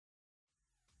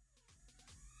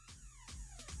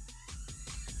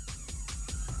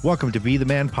Welcome to Be the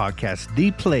Man Podcast, the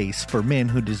place for men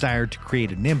who desire to create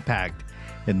an impact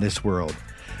in this world.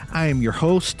 I am your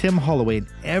host, Tim Holloway, and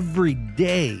every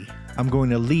day I'm going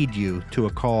to lead you to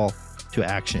a call to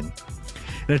action.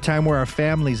 In a time where our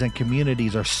families and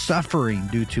communities are suffering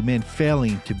due to men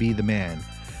failing to be the man,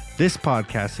 this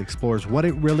podcast explores what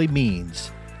it really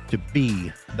means to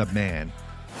be the man.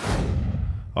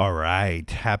 All right,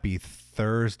 happy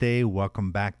Thursday.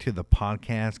 Welcome back to the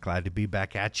podcast. Glad to be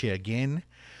back at you again.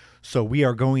 So we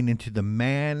are going into the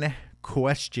man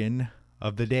question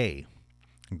of the day.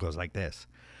 It goes like this.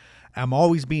 I'm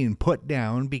always being put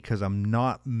down because I'm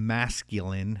not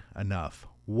masculine enough.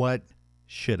 What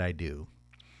should I do?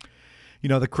 You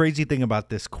know, the crazy thing about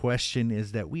this question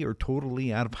is that we are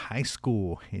totally out of high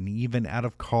school and even out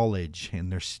of college,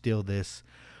 and there's still this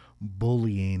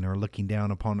bullying or looking down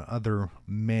upon other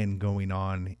men going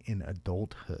on in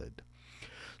adulthood.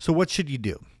 So what should you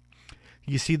do?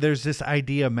 You see, there's this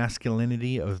idea of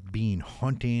masculinity of being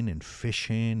hunting and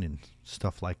fishing and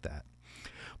stuff like that.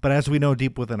 But as we know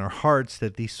deep within our hearts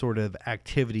that these sort of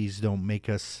activities don't make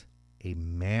us a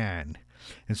man.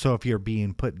 And so if you're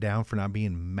being put down for not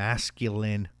being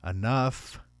masculine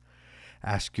enough,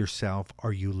 ask yourself,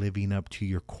 are you living up to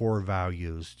your core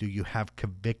values? Do you have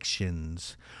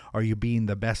convictions? Are you being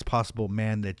the best possible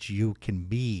man that you can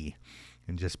be?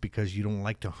 And just because you don't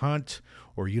like to hunt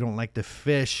or you don't like to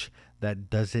fish,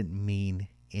 that doesn't mean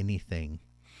anything.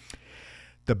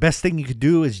 The best thing you could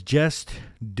do is just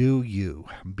do you.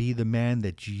 Be the man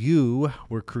that you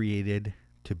were created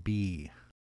to be.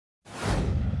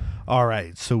 All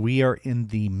right, so we are in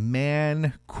the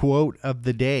man quote of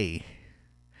the day,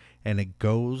 and it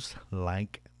goes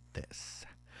like this.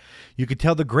 You can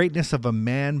tell the greatness of a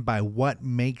man by what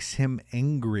makes him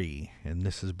angry. And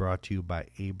this is brought to you by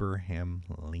Abraham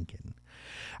Lincoln.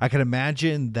 I can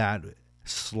imagine that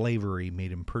slavery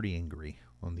made him pretty angry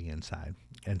on the inside.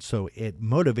 And so it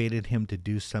motivated him to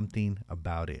do something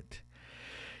about it.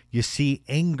 You see,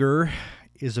 anger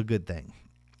is a good thing.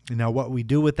 Now, what we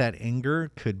do with that anger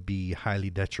could be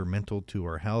highly detrimental to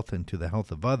our health and to the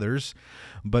health of others.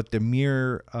 But the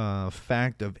mere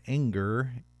fact of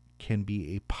anger can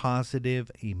be a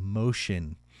positive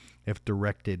emotion if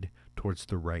directed towards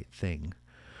the right thing.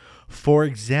 For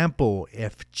example,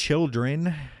 if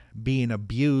children being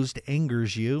abused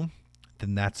angers you,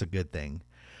 then that's a good thing.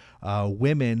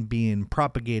 Women being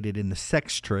propagated in the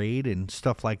sex trade and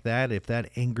stuff like that, if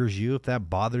that angers you, if that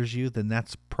bothers you, then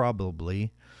that's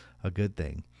probably a good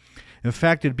thing. In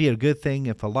fact, it'd be a good thing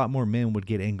if a lot more men would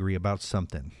get angry about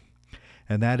something.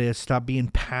 And that is, stop being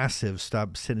passive,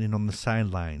 stop sitting on the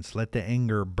sidelines. Let the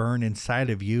anger burn inside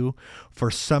of you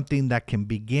for something that can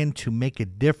begin to make a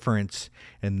difference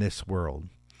in this world.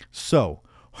 So,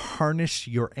 harness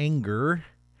your anger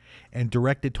and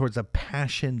direct it towards a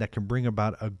passion that can bring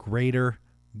about a greater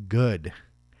good.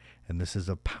 And this is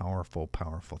a powerful,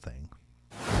 powerful thing.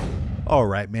 All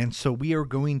right, man. So we are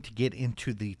going to get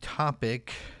into the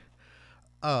topic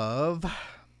of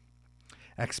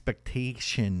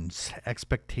expectations,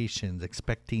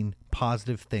 expecting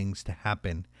positive things to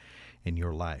happen in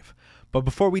your life. But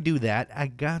before we do that, I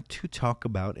got to talk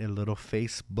about a little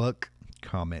Facebook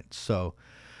comment. So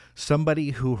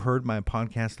somebody who heard my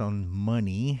podcast on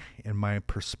money and my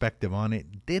perspective on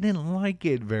it didn't like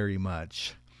it very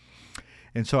much.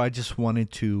 And so I just wanted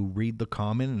to read the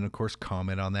comment and, of course,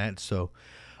 comment on that. So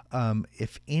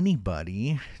if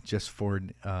anybody, just for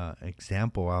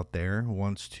example out there,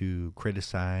 wants to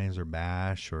criticize or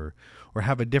bash or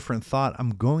have a different thought,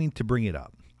 I'm going to bring it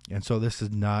up. And so this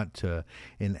is not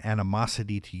an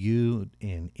animosity to you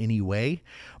in any way,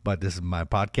 but this is my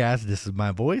podcast, this is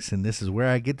my voice, and this is where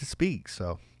I get to speak.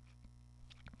 So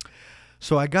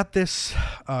I got this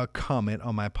comment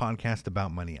on my podcast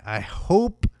about money. I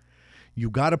hope you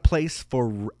got a place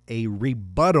for a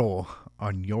rebuttal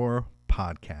on your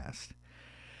podcast.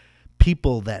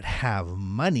 People that have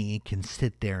money can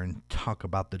sit there and talk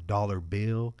about the dollar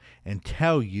bill and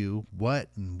tell you what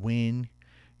and when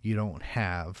you don't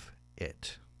have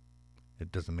it. It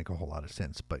doesn't make a whole lot of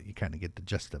sense, but you kind of get the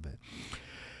gist of it.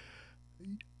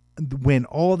 When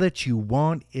all that you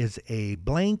want is a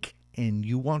blank and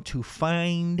you want to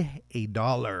find a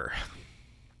dollar.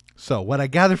 So what I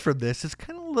gather from this is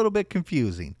kind of a little bit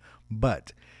confusing,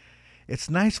 but it's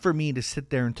nice for me to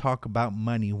sit there and talk about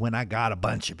money when I got a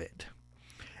bunch of it.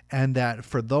 And that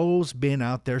for those been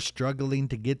out there struggling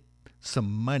to get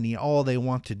some money, all they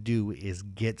want to do is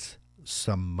get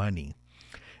some money.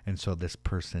 And so this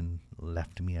person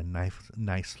left me a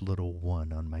nice little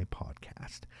one on my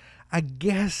podcast. I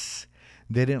guess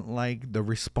they didn't like the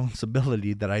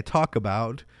responsibility that I talk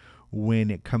about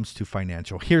when it comes to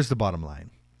financial. Here's the bottom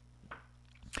line.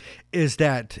 is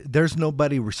that there's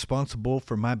nobody responsible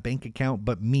for my bank account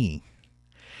but me.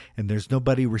 And there's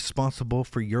nobody responsible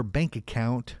for your bank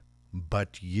account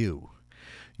but you.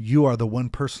 You are the one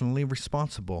personally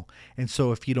responsible. And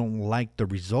so if you don't like the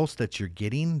results that you're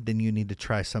getting, then you need to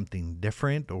try something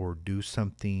different or do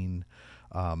something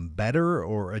better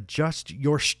or adjust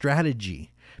your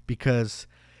strategy because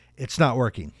it's not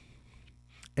working.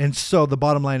 And so the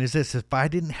bottom line is this: if I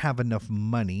didn't have enough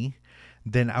money,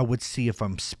 then I would see if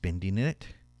I'm spending it,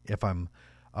 if I'm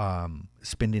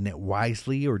spending it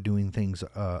wisely or doing things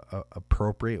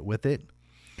appropriate with it.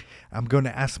 I'm going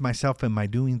to ask myself, am I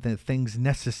doing the things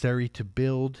necessary to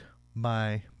build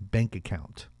my bank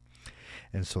account?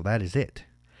 And so that is it.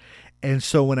 And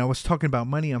so when I was talking about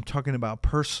money, I'm talking about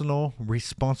personal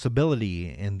responsibility.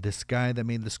 And this guy that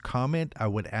made this comment, I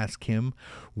would ask him,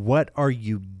 what are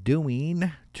you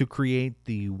doing to create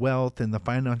the wealth and the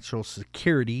financial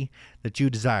security that you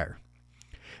desire?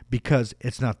 Because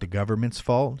it's not the government's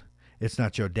fault. It's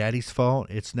not your daddy's fault.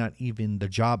 It's not even the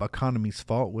job economy's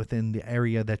fault within the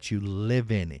area that you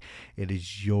live in. It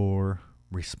is your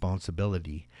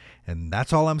responsibility. And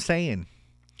that's all I'm saying.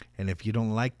 And if you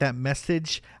don't like that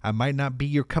message, I might not be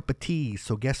your cup of tea.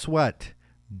 So guess what?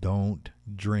 Don't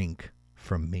drink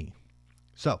from me.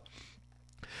 So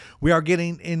we are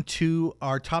getting into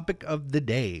our topic of the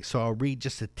day. So I'll read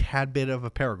just a tad bit of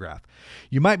a paragraph.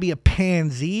 You might be a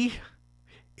pansy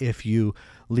if you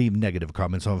leave negative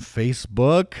comments on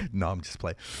Facebook. No, I'm just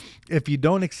playing. If you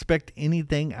don't expect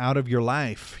anything out of your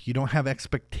life, you don't have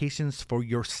expectations for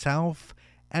yourself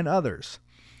and others.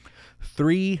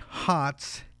 3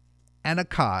 hots and a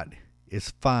cot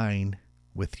is fine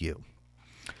with you.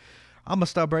 I'm going to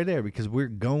stop right there because we're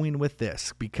going with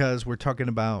this because we're talking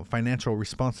about financial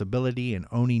responsibility and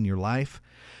owning your life.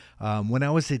 When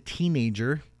I was a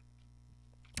teenager,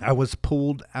 I was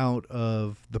pulled out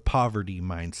of the poverty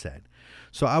mindset.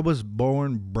 So I was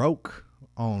born broke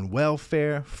on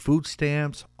welfare, food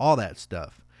stamps, all that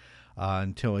stuff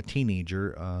until a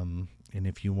teenager. And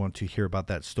if you want to hear about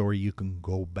that story, you can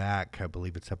go back. I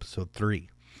believe it's episode 3.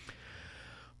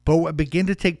 But what began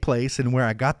to take place and where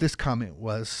I got this comment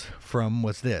was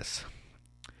this,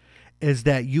 is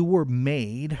that you were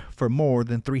made for more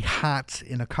than 3 hots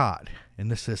in a cot. And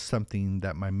this is something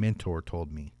that my mentor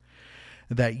told me,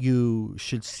 that you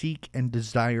should seek and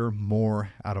desire more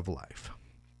out of life.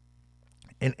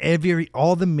 And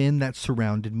all the men that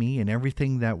surrounded me and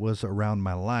everything that was around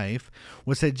my life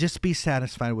was that just be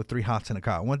satisfied with 3 hots in a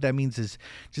cot. And what that means is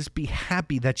just be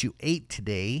happy that you ate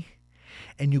today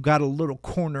and you got a little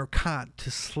corner cot to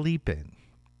sleep in.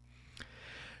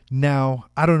 Now,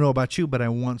 I don't know about you, but I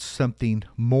want something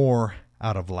more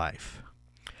out of life.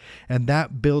 And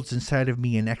that builds inside of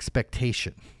me an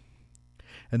expectation.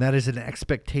 And that is an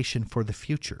expectation for the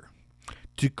future,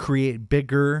 to create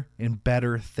bigger and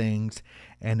better things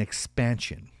and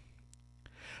expansion.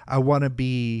 I want to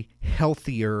be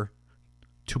healthier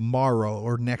tomorrow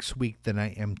or next week than I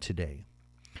am today.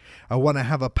 I want to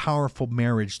have a powerful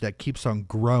marriage that keeps on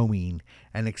growing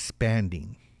and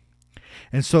expanding.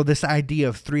 And so this idea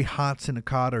of 3 hots in a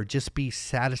cot, or just be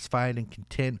satisfied and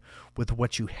content with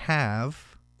what you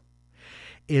have,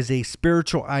 is a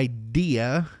spiritual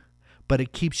idea, but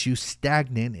it keeps you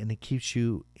stagnant and it keeps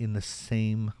you in the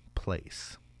same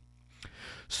place.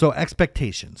 So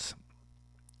expectations.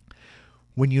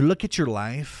 When you look at your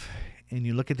life and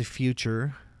you look at the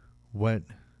future, what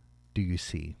do you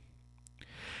see?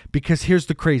 Because here's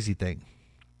the crazy thing,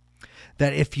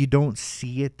 that if you don't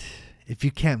see it, if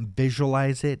you can't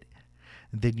visualize it,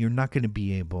 then you're not going to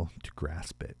be able to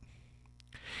grasp it.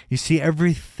 You see,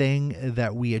 everything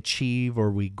that we achieve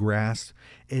or we grasp,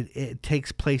 it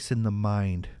takes place in the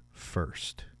mind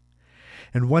first.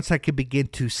 And once I can begin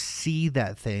to see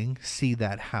that thing, see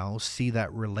that house, see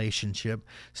that relationship,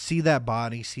 see that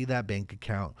body, see that bank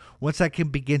account, once I can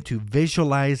begin to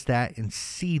visualize that and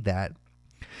see that,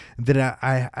 then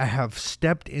I have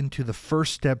stepped into the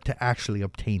first step to actually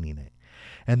obtaining it.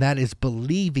 And that is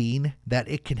believing that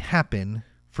it can happen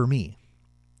for me.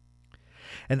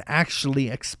 And actually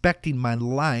expecting my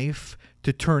life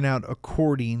to turn out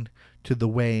according to the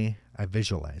way I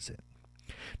visualize it.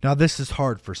 Now, this is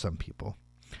hard for some people.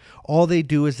 All they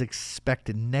do is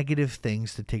expect negative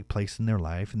things to take place in their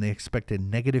life, and they expect a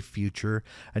negative future,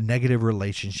 a negative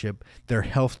relationship, their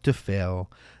health to fail,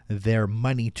 their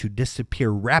money to disappear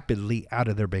rapidly out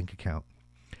of their bank account.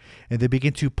 And they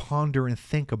begin to ponder and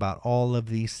think about all of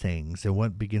these things and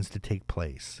what begins to take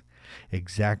place.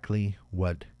 Exactly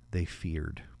what they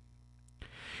feared.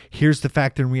 Here's the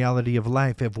fact and reality of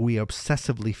life. If we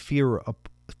obsessively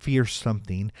fear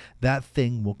something, that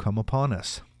thing will come upon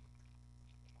us.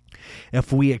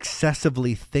 If we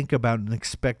excessively think about and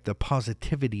expect the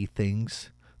positive things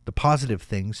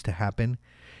to happen,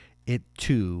 it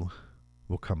too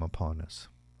will come upon us.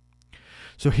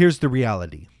 So here's the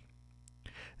reality,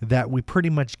 that we pretty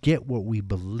much get what we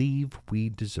believe we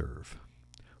deserve.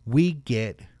 We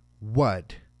get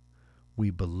what we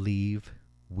believe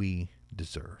we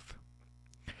deserve.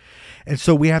 And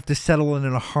so we have to settle in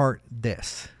our heart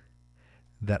this,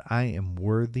 that I am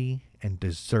worthy and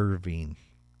deserving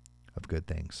of good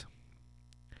things.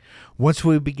 Once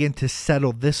we begin to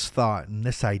settle this thought and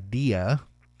this idea,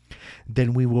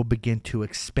 then we will begin to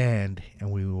expand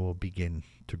and we will begin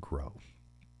to grow.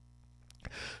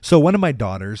 So one of my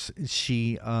daughters,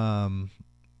 she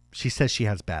says she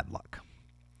has bad luck.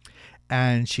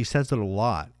 And she says it a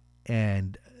lot,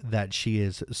 and that she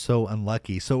is so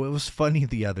unlucky. So it was funny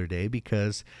the other day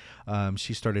because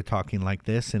she started talking like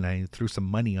this, and I threw some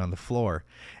money on the floor.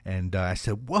 And I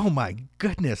said, whoa, my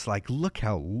goodness, like, look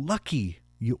how lucky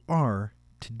you are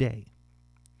today.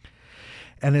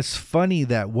 And it's funny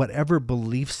that whatever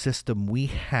belief system we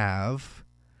have,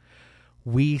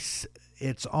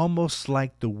 it's almost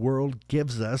like the world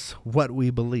gives us what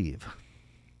we believe.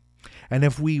 And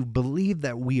if we believe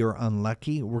that we are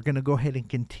unlucky, we're going to go ahead and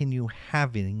continue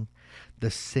having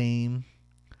the same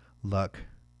luck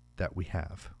that we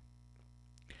have.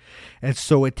 And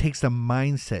so it takes a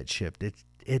mindset shift.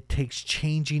 It takes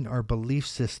changing our belief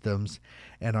systems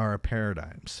and our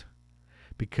paradigms,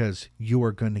 because you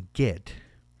are going to get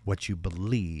what you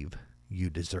believe you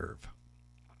deserve.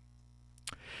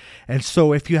 And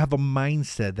so if you have a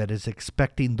mindset that is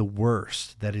expecting the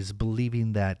worst, that is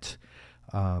believing that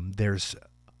there's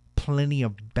plenty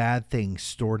of bad things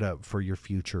stored up for your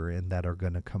future and that are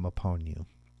going to come upon you,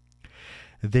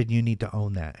 then you need to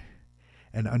own that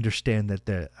and understand that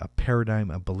a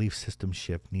paradigm, a belief system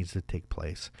shift needs to take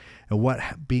place. And what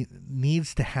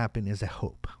needs to happen is a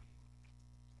hope.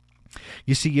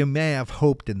 You see, you may have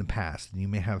hoped in the past, and you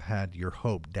may have had your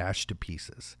hope dashed to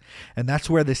pieces. And that's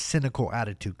where this cynical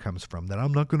attitude comes from, that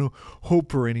I'm not going to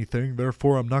hope for anything,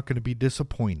 therefore I'm not going to be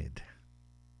disappointed.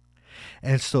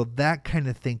 And so that kind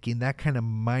of thinking, that kind of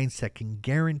mindset can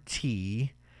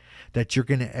guarantee that you're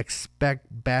going to expect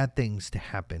bad things to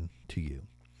happen to you.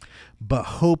 But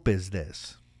hope is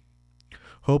this.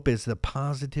 Hope is the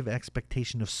positive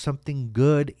expectation of something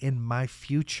good in my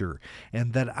future,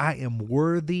 and that I am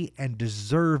worthy and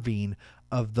deserving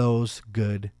of those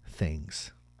good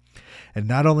things. And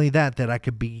not only that I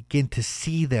could begin to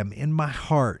see them in my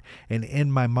heart and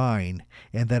in my mind,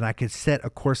 and that I could set a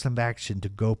course of action to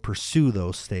go pursue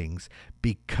those things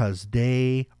because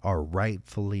they are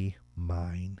rightfully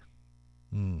mine.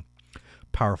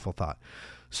 Powerful thought.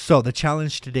 So the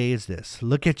challenge today is this.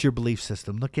 Look at your belief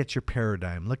system. Look at your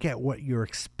paradigm. Look at what you're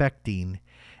expecting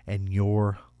in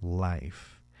your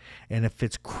life. And if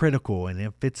it's critical and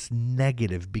if it's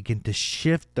negative, begin to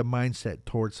shift the mindset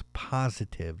towards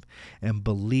positive and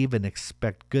believe and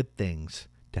expect good things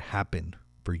to happen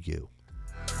for you.